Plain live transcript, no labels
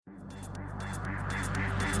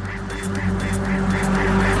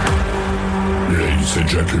Ladies and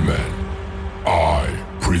gentlemen, I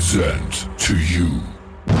present to you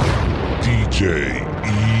DJ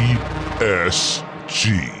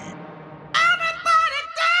ESG.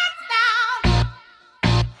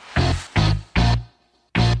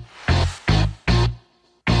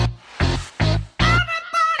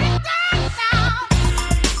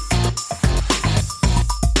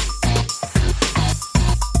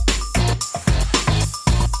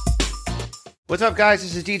 What's up, guys?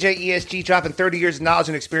 This is DJ ESG dropping 30 years of knowledge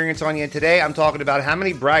and experience on you, and today I'm talking about how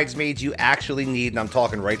many bridesmaids you actually need, and I'm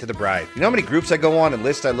talking right to the bride. You know how many groups I go on and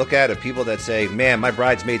lists I look at of people that say, man, my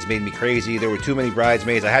bridesmaids made me crazy, there were too many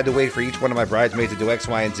bridesmaids, I had to wait for each one of my bridesmaids to do X,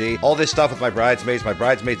 Y, and Z, all this stuff with my bridesmaids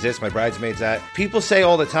this, my bridesmaids that. People say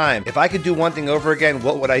all the time, if I could do one thing over again,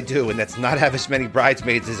 what would I do? And that's not have as many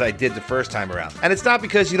bridesmaids as I did the first time around. And it's not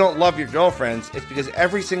because you don't love your girlfriends, it's because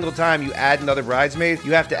every single time you add another bridesmaid,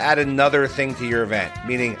 you have to add another thing to your event,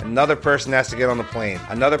 meaning another person has to get on the plane,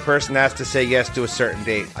 another person has to say yes to a certain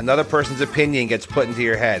date, another person's opinion gets put into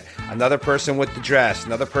your head, another person with the dress,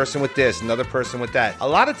 another person with this, another person with that. A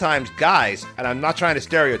lot of times guys, and I'm not trying to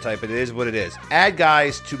stereotype it is what it is, add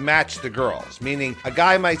guys to match the girls, meaning a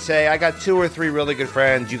guy might say, I got 2 or 3 really good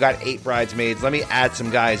friends, you got 8 bridesmaids, let me add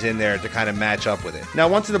some guys in there to kind of match up with it. Now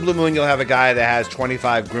once in a blue moon you'll have a guy that has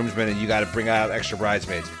 25 groomsmen and you got to bring out extra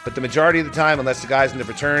bridesmaids, but the majority of the time, unless the guy's in the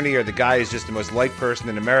fraternity or the guy is just the most liked person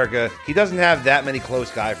in America, he doesn't have that many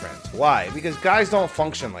close guy friends. Why? Because guys don't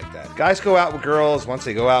function like that. Guys go out with girls. Once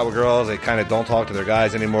they go out with girls, they kind of don't talk to their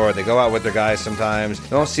guys anymore. They go out with their guys sometimes. They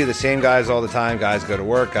don't see the same guys all the time. Guys go to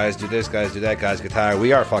work. Guys do this. Guys do that. Guys get tired.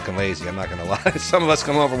 We are fucking lazy. I'm not going to lie. Some of us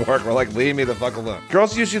come home from work. We're like, leave me the fuck alone.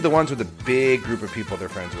 Girls are usually the ones with a big group of people they're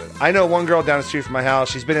friends with. I know one girl down the street from my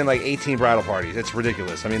house. She's been in like 18 bridal parties. It's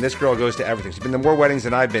ridiculous. I mean, this girl goes to everything. She's been to more weddings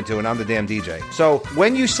than I've been to, and I'm the damn DJ. So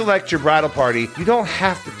when you select your bridal party, you don't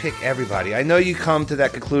have to pick everybody. I know you come to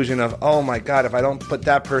that conclusion of, oh my God, if I don't put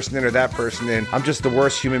that person in or that person in, I'm just the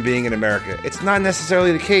worst human being in America. It's not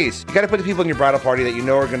necessarily the case. You got to put the people in your bridal party that you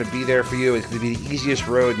know are going to be there for you. It's going to be the easiest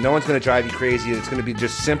road. No one's going to drive you crazy. It's going to be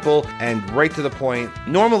just simple and right to the point.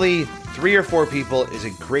 Normally, 3 or 4 people is a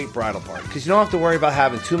great bridal party because you don't have to worry about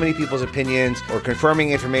having too many people's opinions or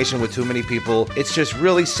confirming information with too many people. It's just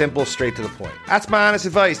really simple, straight to the point. That's my honest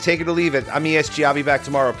advice. Take it or leave it. I'm ESG. I'll be back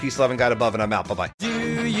tomorrow. Peace, love, and God above, and I'm out. Bye-bye.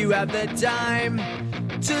 Do you have the time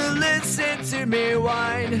to listen to me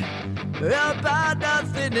whine about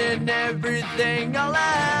nothing and everything all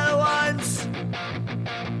at once?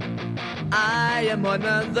 I am one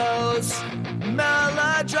of those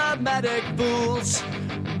melodramatic fools,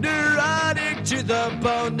 neurotic to the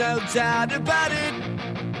bone, no doubt about it.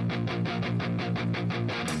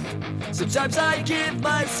 Sometimes I give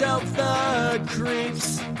myself the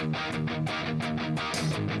creeps.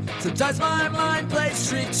 Sometimes my mind plays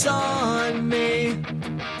tricks on me.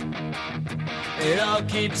 It all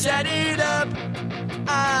keeps adding up.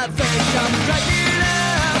 I think I'm cracking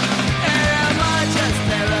up. Am I just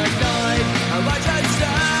paranoid? Am I just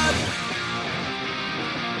up?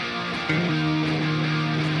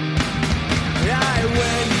 I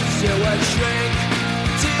went to a shrink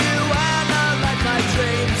to analyze my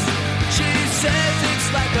dreams. She says it's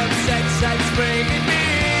like a sex that's bringing me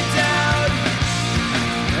down.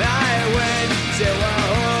 I went to a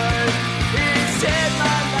whore. He said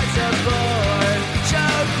my life's a bore.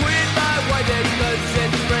 Choke with my white cause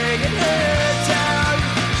it's bringing her down.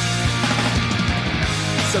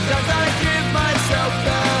 Sometimes I give myself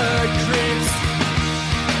the creeps.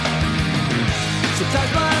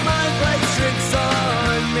 Sometimes my mind plays tricks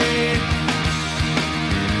on me.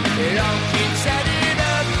 It all keeps adding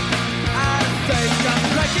up. I think I'm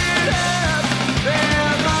cracking up.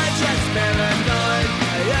 Am I just paranoid?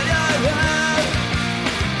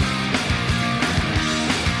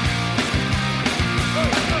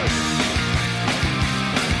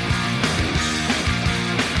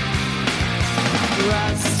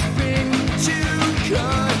 Grasping to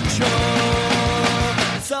control,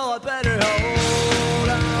 so I better hold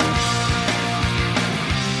on.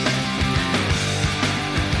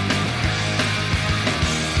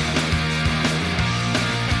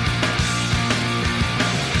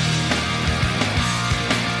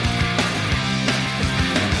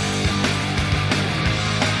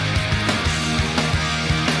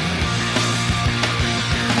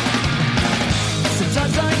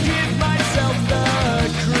 Sometimes I give myself the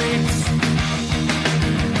creeps.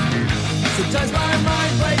 Sometimes my